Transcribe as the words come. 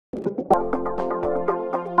Hello,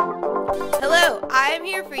 I am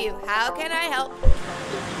here for you. How can I help?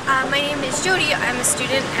 My name is Jody. I'm a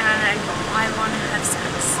student and I want to have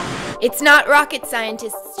sex. It's not rocket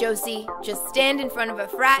scientists, Josie. Just stand in front of a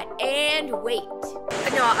frat and wait.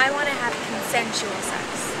 No, I want to have consensual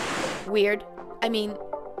sex. Weird. I mean,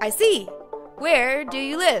 I see. Where do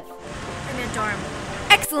you live? In a dorm.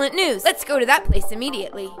 Excellent news. Let's go to that place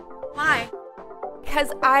immediately. Why?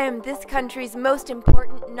 Because I am this country's most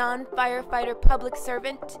important non-firefighter public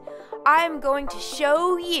servant, I am going to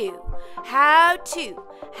show you how to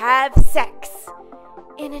have sex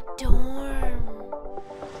in a dorm.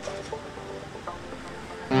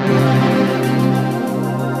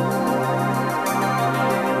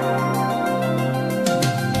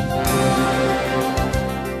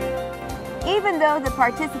 Even though the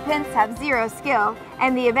participants have zero skill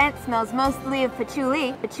and the event smells mostly of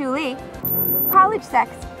patchouli, college sex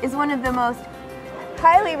is one of the most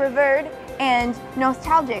highly revered and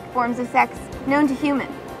nostalgic forms of sex known to humans.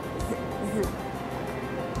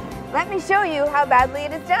 Let me show you how badly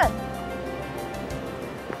it is done.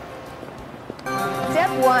 Step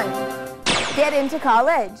 1. Get into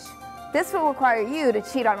college. This will require you to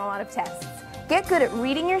cheat on a lot of tests. Get good at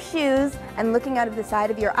reading your shoes and looking out of the side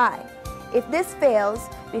of your eye. If this fails,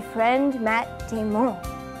 befriend Matt Damon.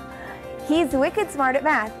 He's wicked smart at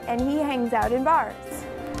math and he hangs out in bars.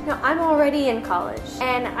 No, I'm already in college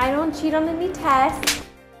and I don't cheat on any tests.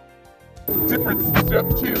 Difference in step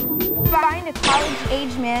 2. Find a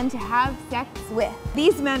college-age man to have sex with.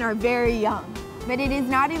 These men are very young, but it is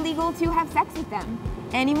not illegal to have sex with them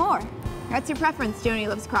anymore. What's your preference, Joni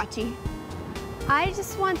Loves Crotchy? I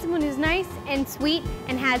just want someone who's nice and sweet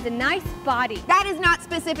and has a nice body. That is not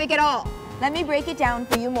specific at all. Let me break it down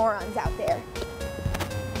for you morons out there.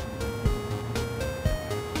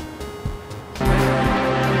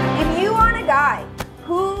 If you want a guy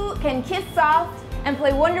who can kiss soft and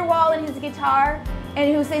play Wonderwall in his guitar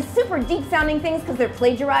and who says super deep sounding things because they're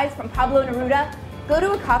plagiarized from Pablo Neruda, go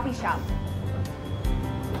to a coffee shop.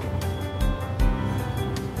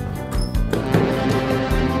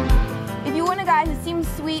 If you want a guy who seems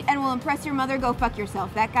sweet and will impress your mother, go fuck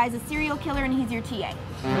yourself. That guy's a serial killer and he's your TA.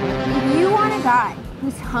 If you want a guy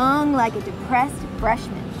who's hung like a depressed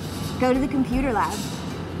freshman, go to the computer lab.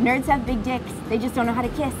 Nerds have big dicks, they just don't know how to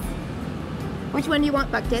kiss. Which one do you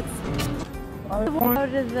want, buck tits? I want to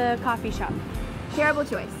go to the coffee shop. Terrible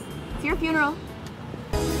choice. It's your funeral.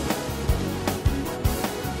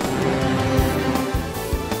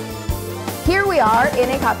 Here we are in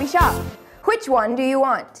a coffee shop. Which one do you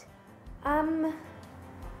want? I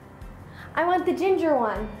want the ginger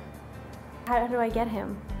one. How do I get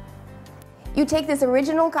him? You take this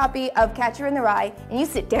original copy of Catcher in the Rye and you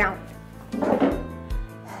sit down.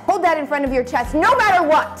 Hold that in front of your chest, no matter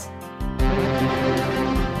what!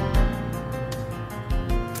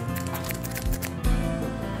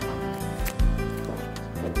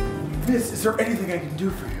 Miss, is there anything I can do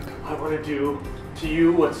for you? I want to do to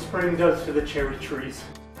you what spring does to the cherry trees.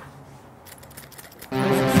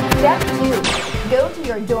 Step 2. Go to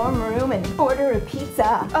your dorm room and order a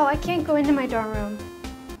pizza. Oh, I can't go into my dorm room.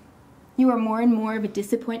 You are more and more of a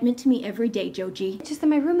disappointment to me every day, Joji. It's just that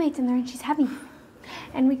my roommate's in there and she's heavy.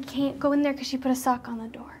 And we can't go in there because she put a sock on the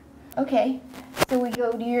door. Okay, so we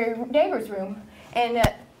go to your neighbor's room and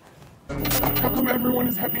How come everyone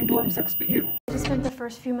is having dorm sex but you? I just spent the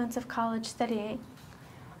first few months of college studying.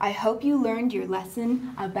 I hope you learned your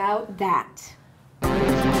lesson about that.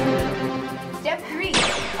 Step 3.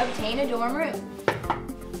 Obtain a dorm room.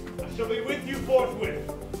 I shall be with you forthwith.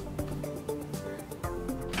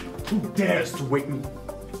 Who dares to wake me?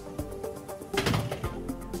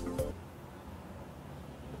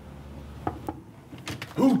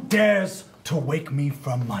 Who dares to wake me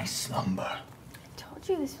from my slumber? I told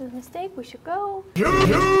you this was a mistake. We should go.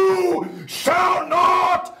 You shall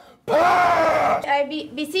not pass! I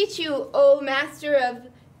beseech you, O master of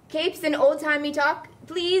capes and old-timey talk,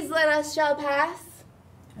 please let us shall pass.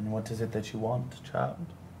 And what is it that you want, child?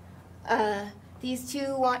 These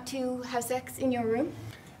two want to have sex in your room.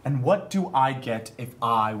 And what do I get if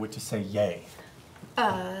I were to say yay?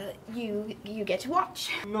 You get to watch.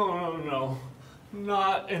 No.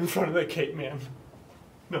 Not in front of the Cape Man.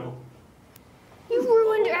 No. You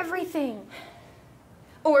ruined everything.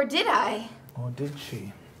 Or did I? Or did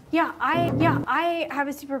she? Yeah, I have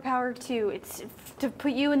a superpower too. It's to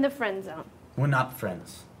put you in the friend zone. We're not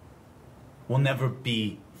friends. We'll never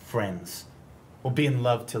be friends. We'll be in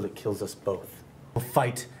love till it kills us both. We'll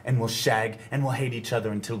fight and we'll shag and we'll hate each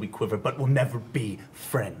other until we quiver, but we'll never be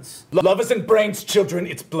friends. Love isn't brains, children,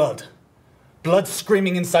 it's blood. Blood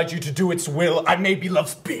screaming inside you to do its will. I may be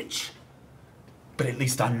love's bitch, but at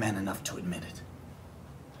least I'm man enough to admit it.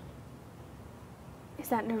 Is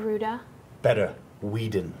that Neruda? Better,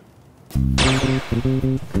 Whedon.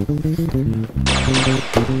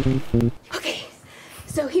 Okay,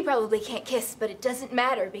 so he probably can't kiss, but it doesn't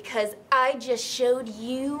matter because I just showed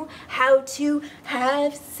you how to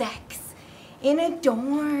have sex in a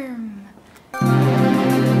dorm.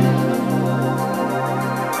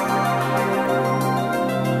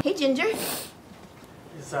 Hey, Ginger.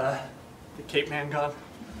 Is, the Cape Man gone?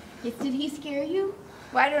 Yes, did he scare you?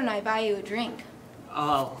 Why don't I buy you a drink?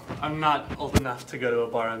 Oh, I'm not old enough to go to a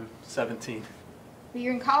bar. I'm 17. But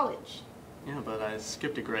you're in college. Yeah, but I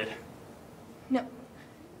skipped a grade. No.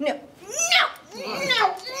 No. No!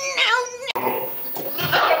 No!